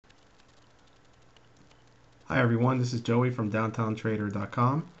Hi everyone, this is Joey from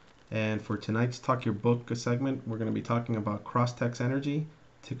downtowntrader.com, and for tonight's Talk Your Book segment, we're going to be talking about Crosstex Energy,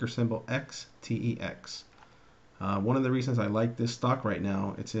 ticker symbol XTEX. One of the reasons I like this stock right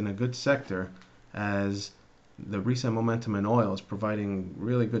now, it's in a good sector as the recent momentum in oil is providing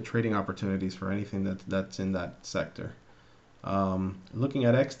really good trading opportunities for anything that's in that sector. Looking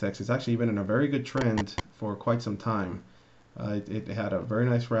at XTEX, it's actually been in a very good trend for quite some time. It had a very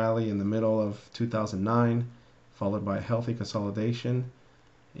nice rally in the middle of 2009, followed by a healthy consolidation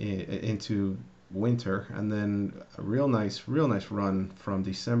into winter, and then a real nice run from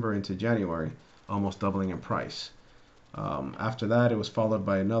December into January, almost doubling in price. After that, it was followed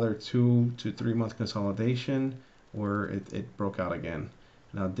by another 2 to 3 month consolidation where it broke out again.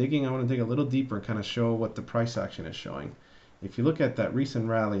 Now I want to dig a little deeper and kind of show what the price action is showing. If you look at that recent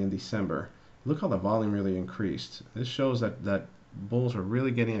rally in December, look how the volume really increased. This shows that bulls are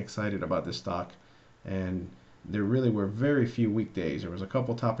really getting excited about this stock, and there really were very few weak days. There was a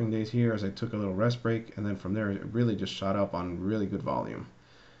couple topping days here as I took a little rest break, and then from there it really just shot up on really good volume.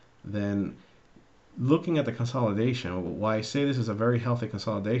 Then looking at the consolidation, why I say this is a very healthy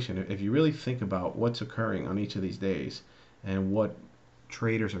consolidation, if you really think about what's occurring on each of these days and what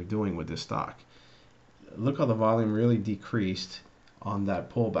traders are doing with this stock, look how the volume really decreased on that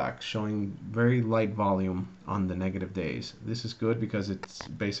pullback, showing very light volume on the negative days. This is good because it's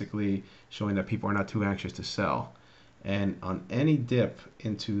basically showing that people are not too anxious to sell. And on any dip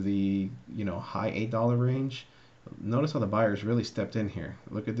into the high $8 range, notice how the buyers really stepped in here.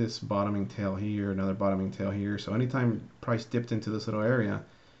 Look at this bottoming tail here, another bottoming tail here. So anytime price dipped into this little area,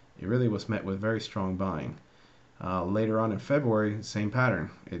 it really was met with very strong buying. Later on in February, same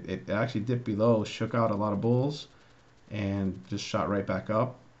pattern. It actually dipped below, shook out a lot of bulls, and just shot right back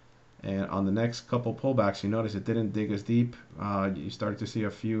up. And on the next couple pullbacks, you notice it didn't dig as deep. You started to see a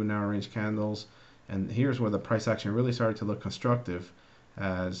few narrow range candles, and here's where the price action really started to look constructive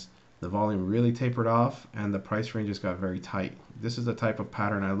as the volume really tapered off and the price ranges got very tight. This is the type of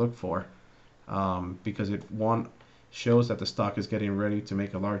pattern I look for because it, one, shows that the stock is getting ready to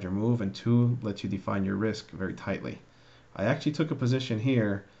make a larger move, and two, lets you define your risk very tightly. I actually took a position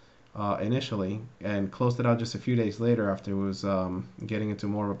here initially and closed it out just a few days later after it was getting into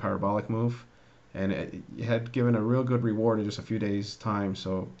more of a parabolic move, and it had given a real good reward in just a few days time,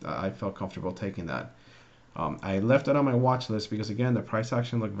 so I felt comfortable taking that. I left it on my watch list because again the price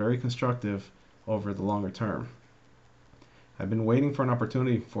action looked very constructive over the longer term. I've been waiting for an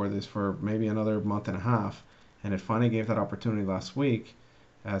opportunity for this for maybe another month and a half, and it finally gave that opportunity last week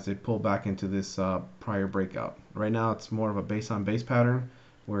as it pulled back into this prior breakout. Right now it's more of a base on base pattern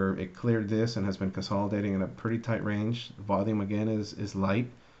where it cleared this and has been consolidating in a pretty tight range. The volume again is light,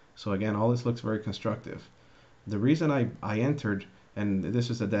 so again all this looks very constructive. The reason I entered, and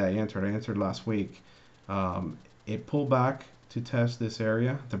this is the day I entered last week, it pulled back to test this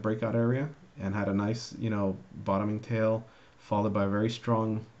area, the breakout area, and had a nice bottoming tail followed by a very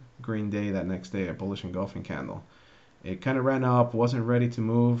strong green day that next day, a bullish engulfing candle. It kind of ran up, wasn't ready to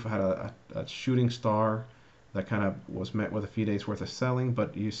move, had a shooting star that kind of was met with a few days worth of selling,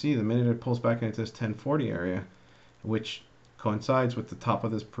 but you see the minute it pulls back into this 1040 area, which coincides with the top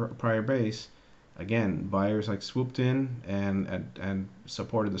of this prior base, again buyers like swooped in and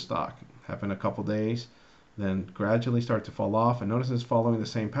supported the stock. Happened a couple days, then gradually start to fall off, and notice it's following the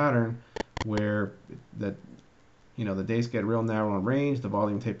same pattern where the days get real narrow in range, the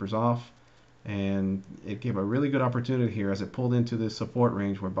volume tapers off, and it gave a really good opportunity here as it pulled into this support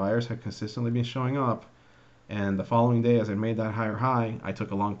range where buyers had consistently been showing up. And the following day, as it made that higher high, I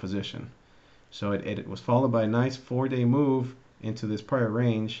took a long position. So it was followed by a nice 4-day move into this prior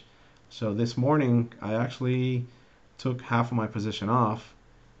range. So this morning, I actually took half of my position off,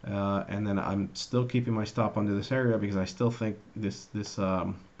 and then I'm still keeping my stop under this area because I still think this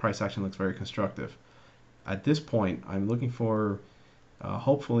price action looks very constructive. At this point, I'm looking for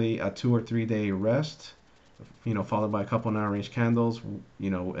hopefully a 2 or 3 day rest, followed by a couple narrow range candles,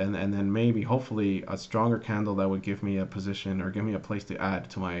 and then maybe hopefully a stronger candle that would give me a position or give me a place to add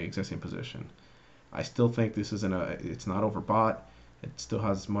to my existing position. I still think this is it's not overbought. It still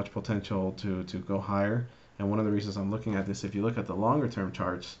has much potential to go higher. And one of the reasons I'm looking at this, if you look at the longer term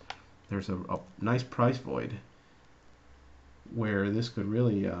charts, there's a nice price void where this could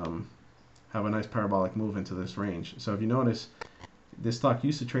really have a nice parabolic move into this range. So if you notice, this stock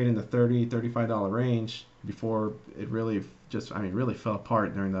used to trade in the $30, $35 range before it really really fell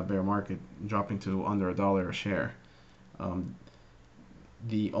apart during that bear market, dropping to under $1 a share.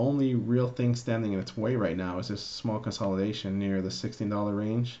 The only real thing standing in its way right now is this small consolidation near the $16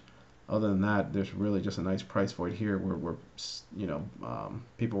 range. Other than that, there's really just a nice price void here where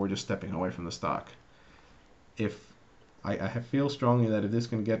people were just stepping away from the stock. I feel strongly that if this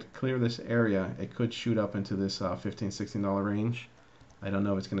can clear this area, it could shoot up into this $15-16 range. I don't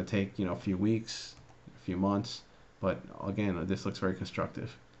know if it's going to take a few weeks, a few months, but again, this looks very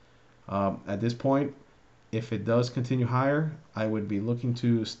constructive. At this point, if it does continue higher, I would be looking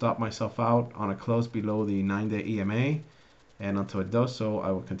to stop myself out on a close below the 9-day EMA, and until it does so,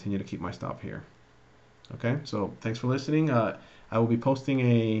 I will continue to keep my stop here. Okay, so thanks for listening. I will be posting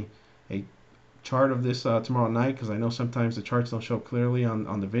a chart of this tomorrow night, because I know sometimes the charts don't show clearly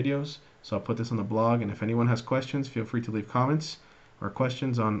on the videos. So I'll put this on the blog, and if anyone has questions, feel free to leave comments or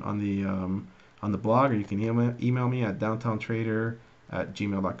questions on the blog, or you can email me at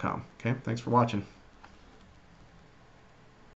downtowntrader@gmail.com. Okay, thanks for watching.